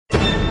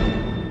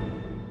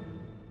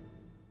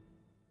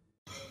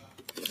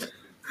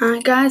Hi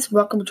guys,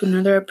 welcome to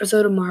another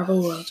episode of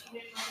Marvel World.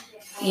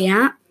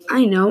 Yeah,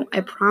 I know,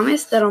 I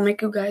promise that I'll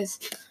make you guys,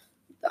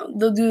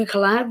 they'll do the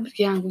collab.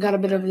 Yeah, we got a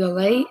bit of a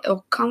delay.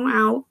 It'll come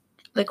out,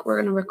 like we're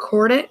going to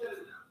record it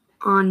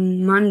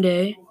on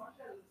Monday.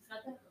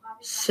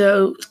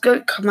 So it's going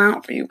to come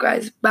out for you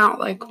guys about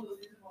like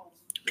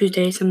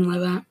Tuesday, something like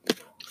that.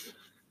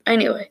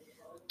 Anyway,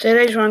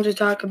 today I just wanted to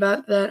talk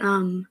about that,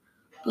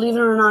 believe it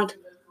or not,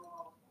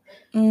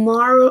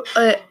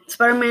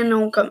 Spider-Man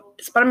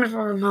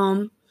Far From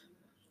Home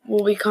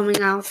will be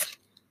coming out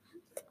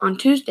on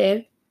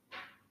Tuesday.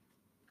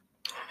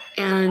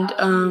 And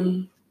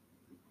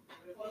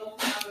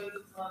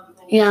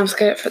yeah,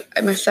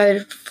 I'm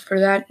excited for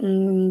that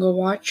and go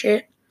watch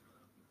it.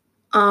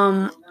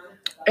 And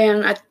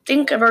I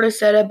think I've already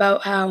said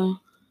about how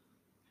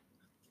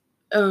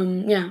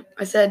I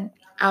said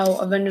how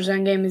Avengers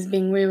Endgame is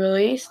being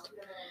re-released.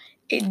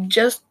 It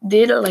just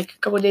did like a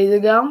couple days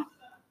ago.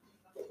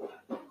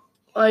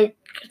 Like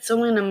it's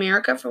only in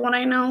America for what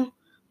I know,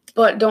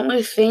 but the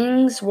only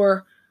things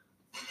were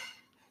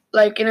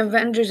like in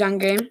Avengers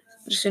Endgame,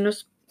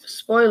 just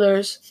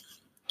spoilers.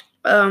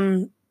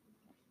 There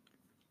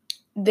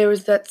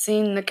was that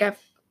scene in the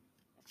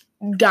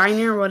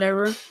diner or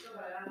whatever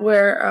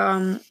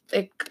where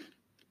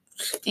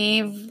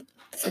Steve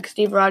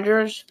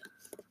Rogers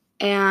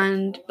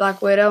and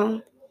Black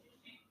Widow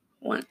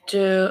went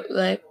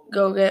to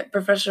go get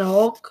Professor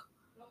Hulk.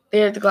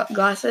 They had the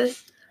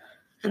glasses,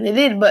 and they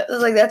did. But it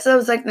was that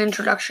was like the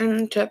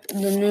introduction to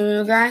the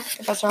new guy,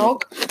 Professor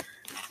Hulk.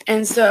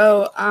 And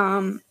so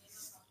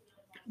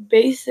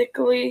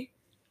basically,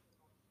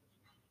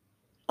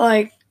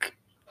 so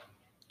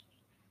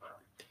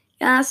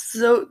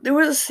there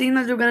was a scene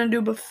that they were gonna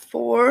do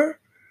before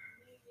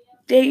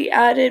they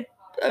added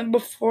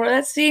before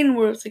that scene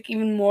where it's like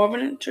even more of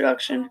an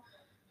introduction.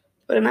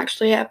 But I'm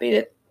actually happy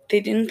that they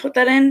didn't put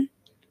that in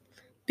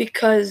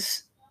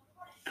because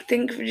I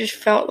think it just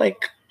felt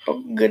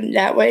good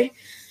that way.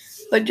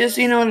 But just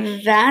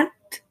that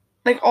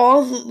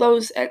all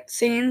those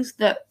scenes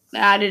that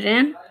added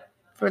in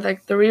for the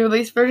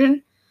re-release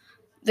version,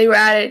 they were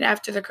added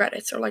after the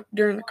credits or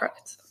during the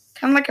credits,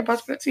 kind of like a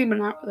post-credit scene, but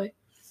not really.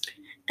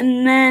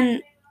 And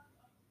then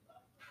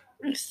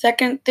the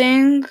second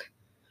thing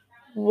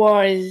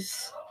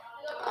was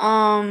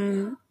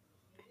I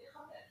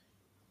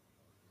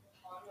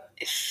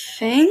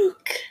think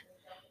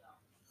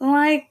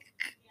I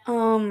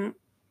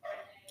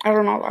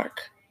don't know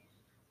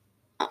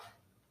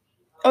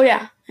oh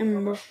yeah, I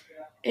remember.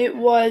 It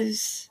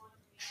was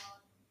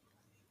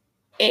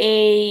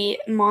a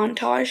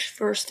montage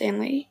for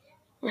Stanley.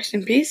 Rest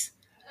in peace.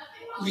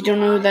 If you don't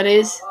know who that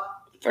is,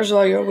 first of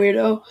all, you're a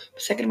weirdo.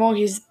 Second of all,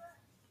 he's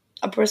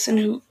a person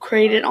who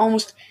created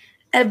almost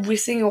every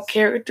single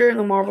character in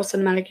the Marvel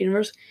Cinematic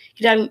Universe.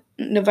 He died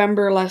in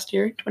November last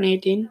year,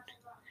 2018.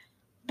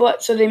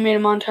 But so they made a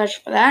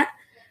montage for that.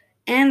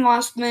 And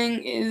last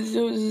thing is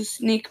it was a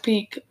sneak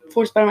peek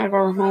for Spider-Man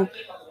Far From Home.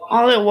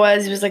 All it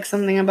was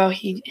something about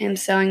him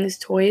selling his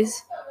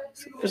toys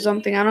for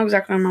something. I don't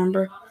exactly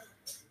remember.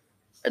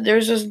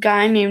 There's this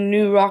guy named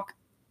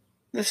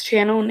this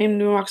channel named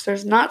New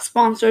Rockstars. Not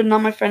sponsored,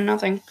 not my friend,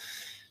 nothing.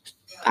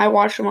 I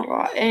watch him a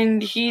lot.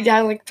 And he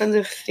had tons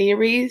of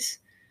theories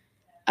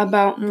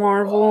about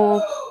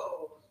Marvel.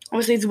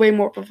 Obviously, he's way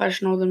more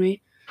professional than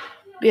me.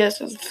 But he has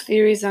tons of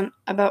theories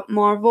about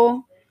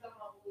Marvel.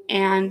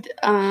 And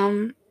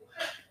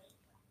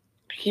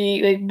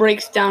he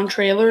breaks down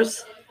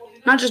trailers.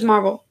 Not just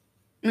Marvel.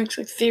 He makes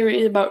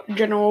theories about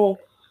general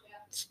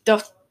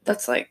stuff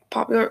that's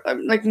popular,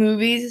 like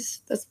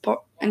movies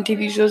and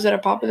TV shows that are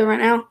popular right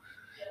now.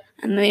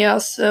 And they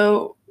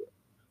also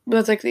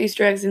does the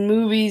Easter eggs in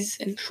movies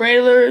and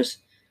trailers.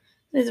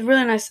 It's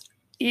really nice.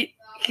 He's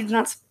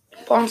not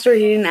sponsored.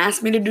 He didn't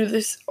ask me to do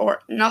this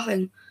or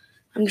nothing.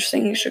 I'm just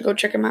saying you should go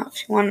check him out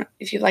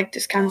if you like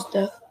this kind of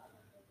stuff.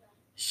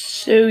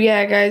 So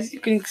yeah, guys,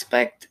 you can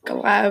expect a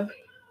collab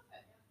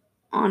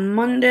on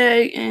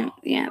Monday, and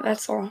yeah,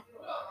 that's all.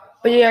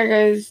 But yeah,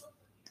 guys,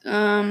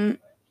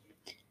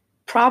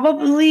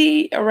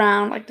 probably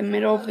around the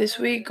middle of this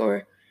week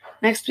or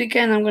next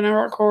weekend, I'm gonna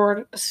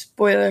record a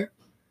spoiler.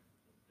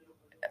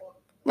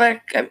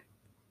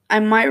 I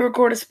might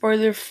record a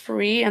spoiler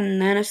free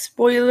and then a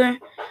spoiler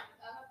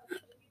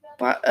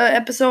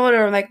episode,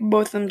 or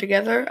both of them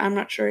together. I'm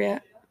not sure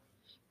yet.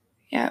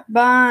 Yeah,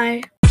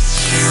 bye.